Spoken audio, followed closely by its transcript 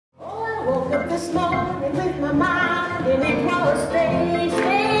up this morning with my mind, and it was stay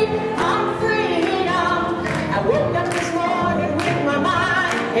on freedom. I woke up this morning with my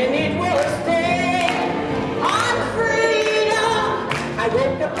mind, and it was stay on freedom. I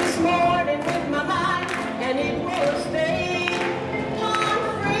woke up this morning with my mind, and it was stay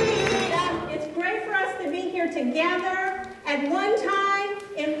on freedom. It's great for us to be here together at one time,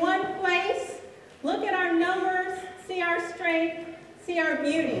 in one place. Look at our numbers, see our strength, see our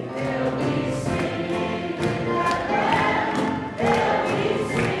beauty. They'll be singing that land. They'll be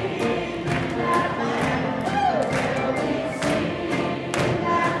singing that land. They'll be singing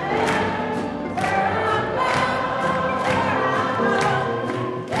that land. Where I'm bound,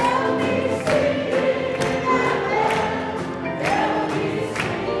 they'll be singing that land. They'll be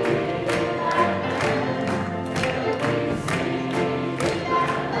singing that land. They'll be singing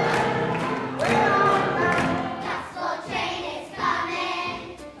that land. Where I'm bound. Castle train is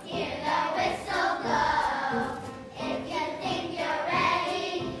coming. Hear the whistle blow. If you think you're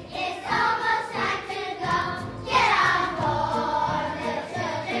ready, it's almost time to go. Get on board, little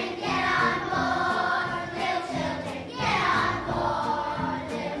children, get on board. Little children, get on board.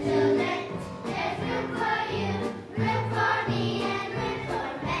 Little children, there's room for you, room for me, and room for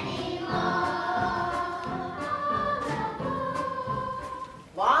many more.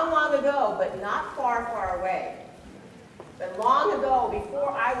 Long, long ago, but not far, far away. But long ago, before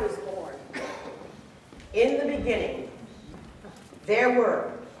I was born, in the beginning, there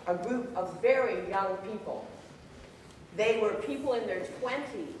were a group of very young people. They were people in their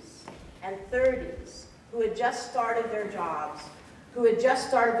 20s and 30s who had just started their jobs, who had just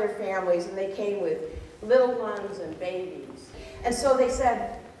started their families, and they came with little ones and babies. And so they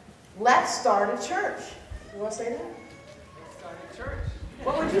said, let's start a church. You want to say that? Let's start a church.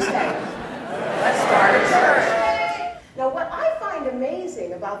 What would you say? Let's start a church. Now, what I find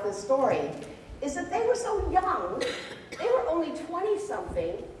amazing about this story is that they were so young. They were only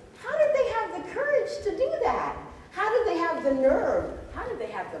 20-something. How did they have the courage to do that? How did they have the nerve? How did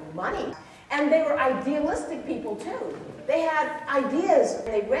they have the money? And they were idealistic people, too. They had ideas.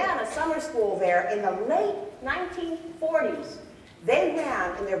 They ran a summer school there in the late 1940s. They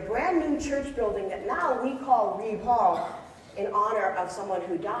ran in their brand new church building that now we call Reeb Hall, in honor of someone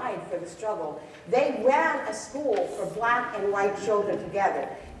who died for the struggle. They ran a school for black and white children together.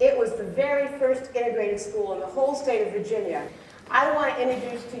 It was the very first integrated school in the whole state of Virginia. I want to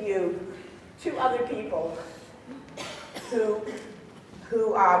introduce to you two other people who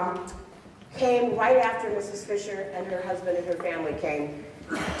came right after Mrs. Fisher and her husband and her family came.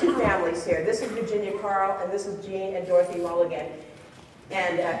 Two families here. This is Virginia Carl, and this is Jean and Dorothy Mulligan.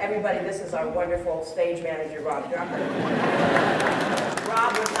 And everybody, this is our wonderful stage manager, Rob Drucker.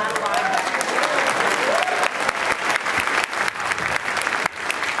 Rob was not alive back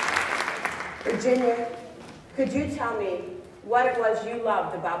then. Virginia, could you tell me what it was you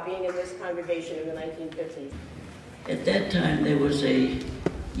loved about being in this congregation in the 1950s? At that time, there was a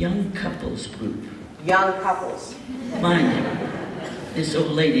young couples group. Young couples. Mine, this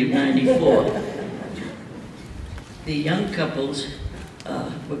old lady of 94. The young couples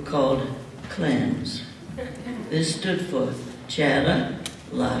were called clams. This stood for Chatter,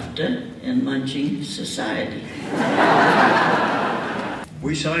 Laughter, and Munching Society.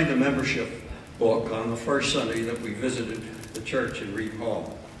 We signed a membership book on the first Sunday that we visited the church in Reeb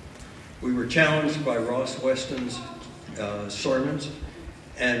Hall. We were challenged by Ross Weston's sermons,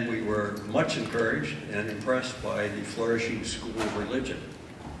 and we were much encouraged and impressed by the flourishing school of religion.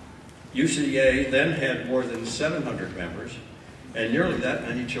 UCA then had more than 700 members and nearly that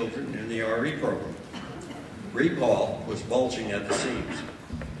many children in the RE program. Reeb Hall was bulging at the seams.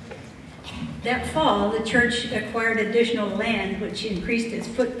 That fall, the church acquired additional land, which increased its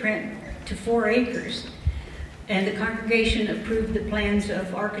footprint to 4 acres. And the congregation approved the plans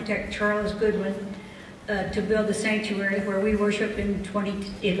of architect Charles Goodwin to build a sanctuary where we worship in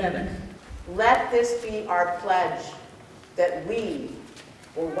 2011. Let this be our pledge that we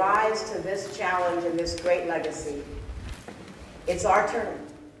will rise to this challenge and this great legacy. It's our turn.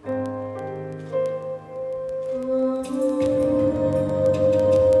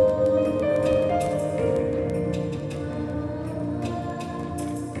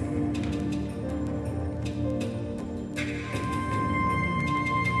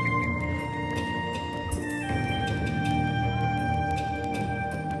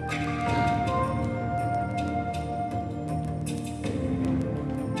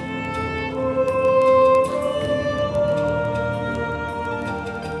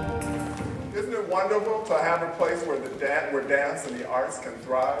 Wonderful to have a place where dance and the arts can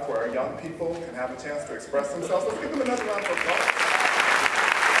thrive, where our young people can have a chance to express themselves. Let's give them another round of applause.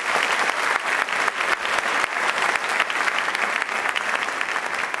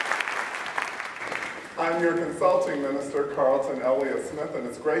 approaching minister, Carlton Elliott Smith, and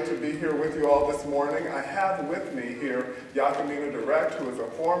it's great to be here with you all this morning. I have with me here Yakamina Direct, who is a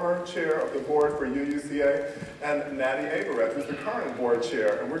former chair of the board for UUCA, and Natty Averett, who's the current board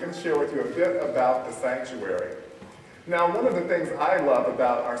chair, and we're going to share with you a bit about the sanctuary. Now, one of the things I love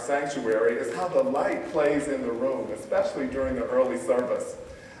about our sanctuary is how the light plays in the room, especially during the early service.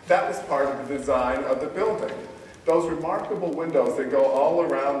 That was part of the design of the building. Those remarkable windows that go all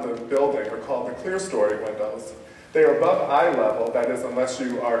around the building are called the clear story windows. They are above eye level, that is, unless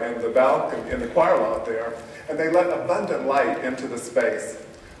you are in the balcony, in the choir loft there, and they let abundant light into the space.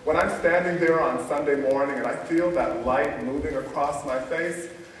 When I'm standing there on Sunday morning and I feel that light moving across my face,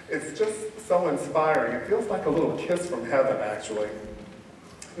 it's just so inspiring. It feels like a little kiss from heaven, actually.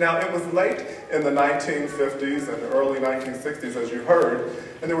 Now, it was late in the 1950s and the early 1960s, as you heard,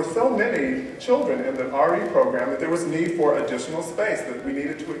 and there were so many children in the RE program that there was need for additional space, that we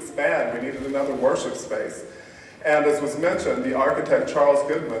needed to expand. We needed another worship space. And as was mentioned, the architect Charles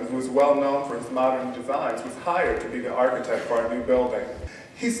Goodman, who is well known for his modern designs, was hired to be the architect for our new building.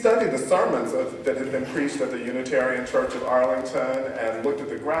 He studied the sermons that had been preached at the Unitarian Church of Arlington and looked at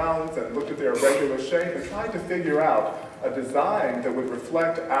the grounds and looked at their irregular shape and tried to figure out a design that would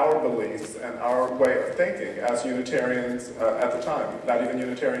reflect our beliefs and our way of thinking as Unitarians at the time, not even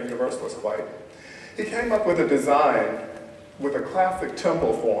Unitarian Universalists quite. He came up with a design with a classic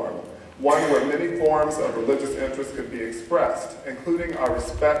temple form, one where many forms of religious interest could be expressed, including our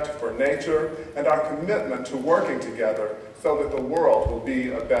respect for nature and our commitment to working together so that the world will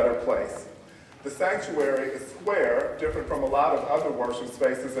be a better place. The sanctuary is square, different from a lot of other worship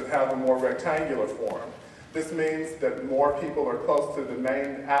spaces that have a more rectangular form. This means that more people are close to the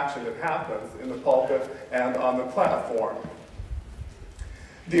main action that happens in the pulpit and on the platform.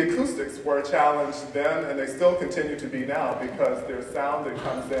 The acoustics were a challenge then, and they still continue to be now, because there's sound that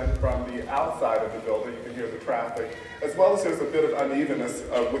comes in from the outside of the building. You can hear the traffic, as well as there's a bit of unevenness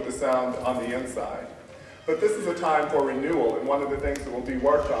with the sound on the inside. But this is a time for renewal, and one of the things that will be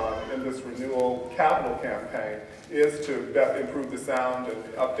worked on in this renewal capital campaign is to improve the sound and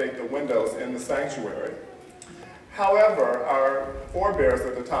update the windows in the sanctuary. However, our forebears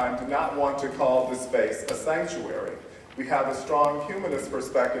at the time did not want to call this space a sanctuary. We have a strong humanist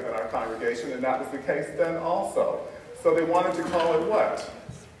perspective in our congregation, and that was the case then also. So they wanted to call it what?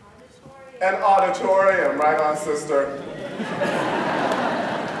 An auditorium, right on, sister?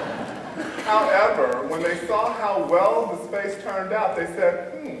 However, when they saw how well the space turned out, they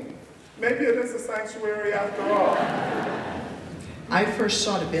said, maybe it is a sanctuary after all. I first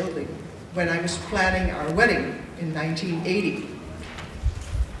saw the building when I was planning our wedding in 1980.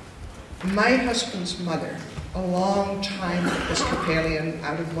 My husband's mother, a long-time Episcopalian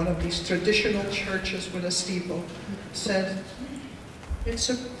out of one of these traditional churches with a steeple, said, "It's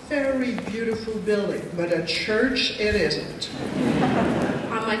a very beautiful building, but a church it isn't."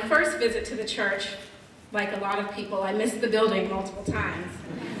 On my first visit to the church, like a lot of people, I missed the building multiple times.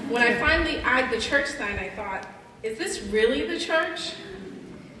 When I finally eyed the church sign, I thought, is this really the church?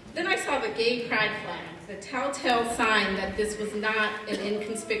 Then I saw the gay pride flag, the telltale sign that this was not an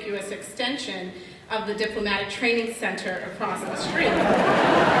inconspicuous extension of the Diplomatic Training Center across the street.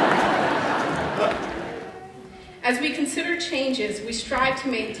 As we consider changes, we strive to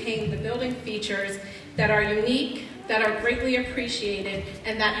maintain the building features that are unique, that are greatly appreciated,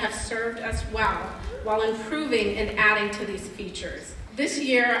 and that have served us well, while improving and adding to these features. This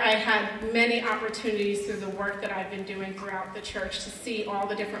year, I had many opportunities through the work that I've been doing throughout the church to see all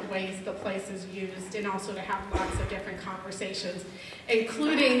the different ways the place is used, and also to have lots of different conversations,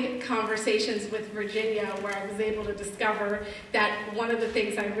 including conversations with Virginia, where I was able to discover that one of the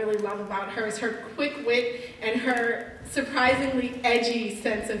things I really love about her is her quick wit and her surprisingly edgy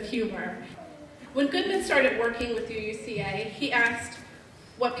sense of humor. When Goodman started working with UUCA, he asked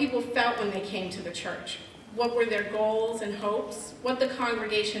what people felt when they came to the church. What were their goals and hopes, what the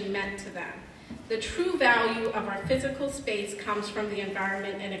congregation meant to them. The true value of our physical space comes from the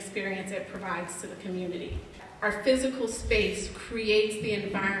environment and experience it provides to the community. Our physical space creates the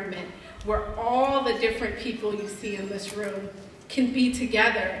environment where all the different people you see in this room can be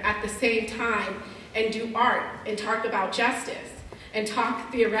together at the same time and do art and talk about justice and talk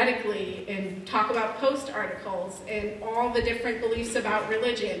theoretically and talk about post articles and all the different beliefs about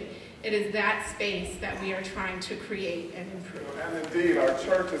religion. It is that space that we are trying to create and improve. And indeed, our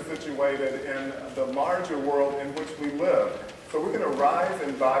church is situated in the larger world in which we live. So we're going to rise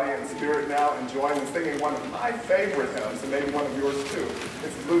in body and spirit now and join in singing one of my favorite hymns, and maybe one of yours too.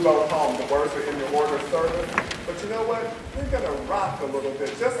 It's Blue Boat Home. The words are in your order of service. But you know what? We're going to rock a little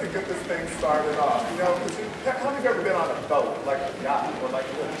bit just to get this thing started off. You know, how many of you ever been on a boat, like a yacht or like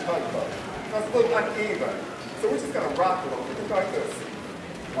a little tugboat? It's a little uneven. So we're just going to rock a little bit, just like this.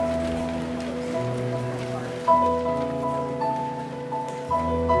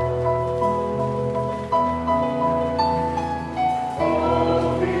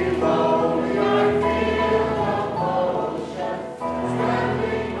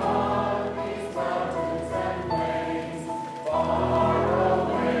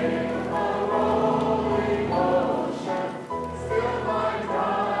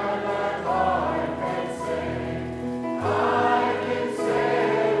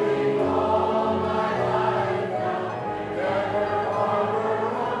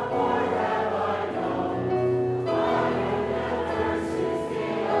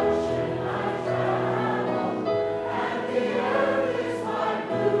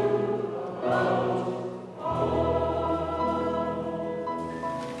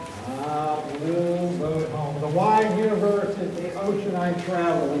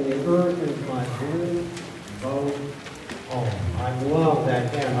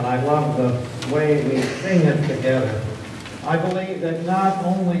 I believe that not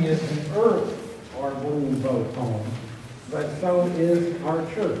only is the earth our blue boat home, but so is our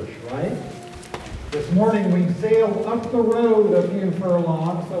church, right? This morning we sailed up the road a few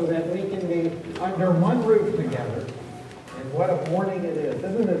furlongs so that we can be under one roof together. And what a morning it is.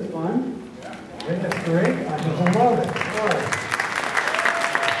 Isn't it fun? Isn't it great? I just love it. Oh.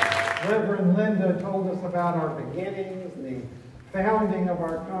 Reverend Linda told us about our beginnings, the founding of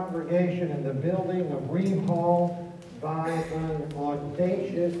our congregation and the building of Reeve Hall by an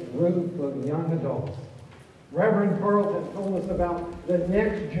audacious group of young adults. Reverend Carlton told us about the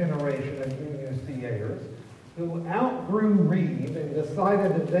next generation of UUCAers who outgrew Reeve and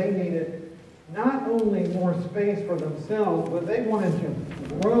decided that they needed not only more space for themselves, but they wanted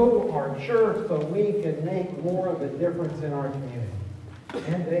to grow our church so we could make more of a difference in our community.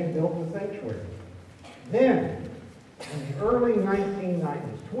 And they built the sanctuary. Then, in the early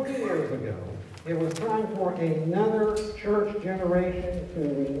 1990s, 20 years ago, it was time for another church generation to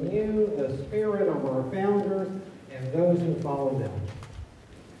renew the spirit of our founders and those who followed them.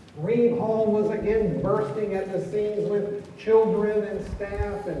 Reeve Hall was again bursting at the seams with children and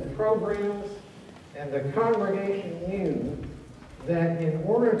staff and programs, and the congregation knew that in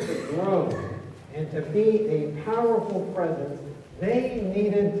order to grow and to be a powerful presence, they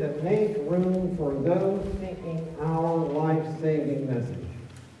needed to make room for those seeking our life-saving message.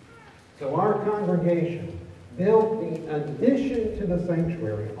 So our congregation built the addition to the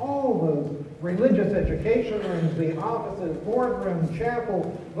sanctuary, all those religious education rooms, the offices, boardroom,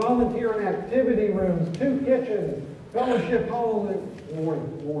 chapel, volunteer and activity rooms, 2 kitchens, fellowship hall, and more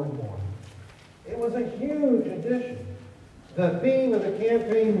and more. It was a huge addition. The theme of the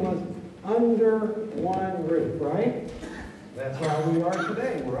campaign was under one roof, right? That's how we are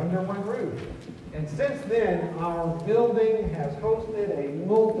today. We're under one roof. And since then, our building has hosted a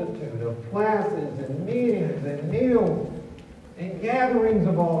multitude of classes and meetings and meals and gatherings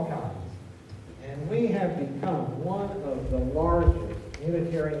of all kinds. And we have become one of the largest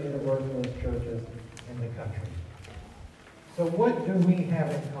Unitarian Universalist churches in the country. So what do we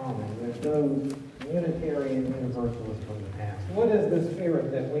have in common with those Unitarian Universalists from the past? What is the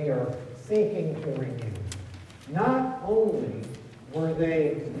spirit that we are seeking to renew? Not only were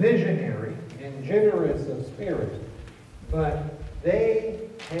they visionary and generous of spirit, but they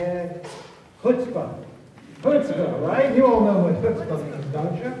had chutzpah. Chutzpah, right? You all know what chutzpah means,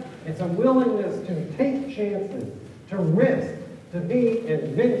 don't you? It's a willingness to take chances, to risk, to be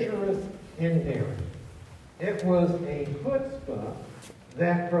adventurous and daring. It was a chutzpah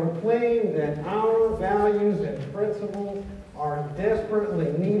that proclaimed that our values and principles are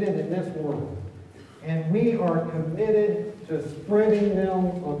desperately needed in this world, and we are committed to spreading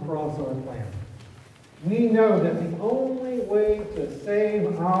them across our planet. We know that the only way to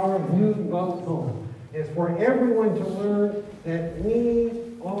save our blue boat home is for everyone to learn that we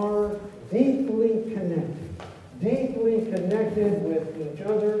are deeply connected with each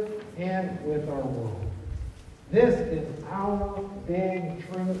other and with our world. This is our big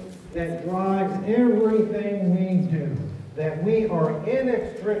truth that drives everything we do, that we are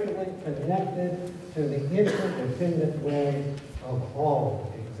inextricably connected to the interdependent way of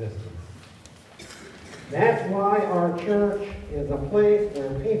all existence. That's why our church is a place where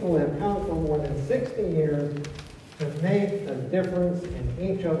people have come for more than 60 years to make a difference in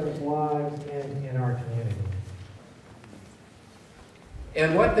each other's lives and in our community.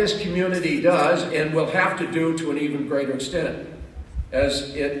 And what this community does, and will have to do to an even greater extent,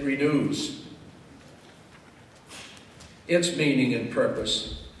 as it renews its meaning and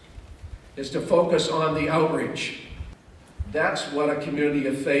purpose, is to focus on the outreach. That's what a community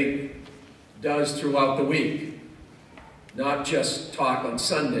of faith does throughout the week. Not just talk on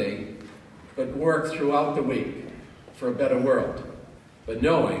Sunday, but work throughout the week for a better world. But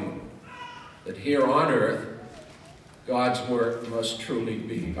knowing that here on earth, God's work must truly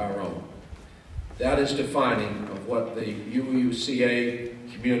be our own. That is defining of what the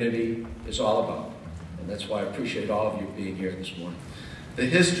UUCA community is all about. And that's why I appreciate all of you being here this morning. The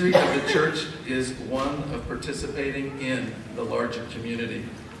history of the church is one of participating in the larger community,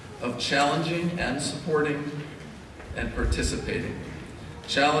 of challenging and supporting and participating.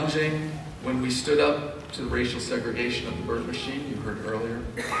 Challenging when we stood up to the racial segregation of the birth machine, you heard earlier,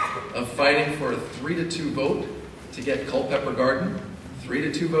 of fighting for a 3-2 vote to get Culpeper Garden,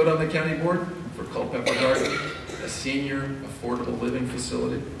 3-2 vote on the county board for Culpeper Garden, a senior affordable living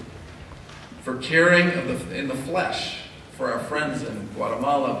facility, for caring in the flesh for our friends in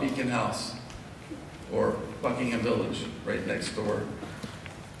Guatemala, Beacon House, or Buckingham Village, right next door,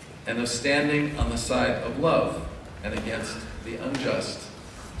 and of standing on the side of love and against the unjust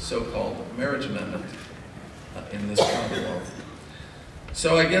so-called marriage amendment in this Commonwealth.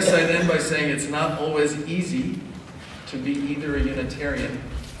 So I guess I'd end by saying it's not always easy to be either a Unitarian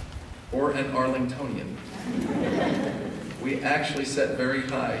or an Arlingtonian. We actually set very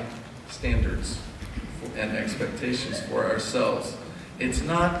high standards and expectations for ourselves. It's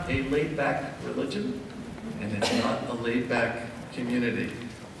not a laid-back religion, and it's not a laid-back community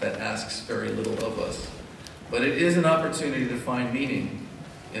that asks very little of us. But it is an opportunity to find meaning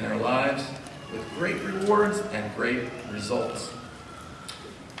in our lives with great rewards and great results.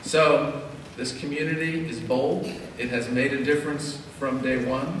 So, this community is bold. It has made a difference from day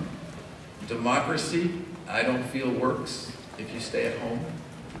one. Democracy, I don't feel works if you stay at home.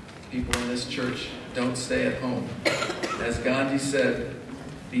 People in this church don't stay at home. As Gandhi said,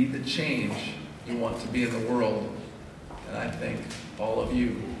 be the change you want to be in the world. And I think all of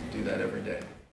you do that every day.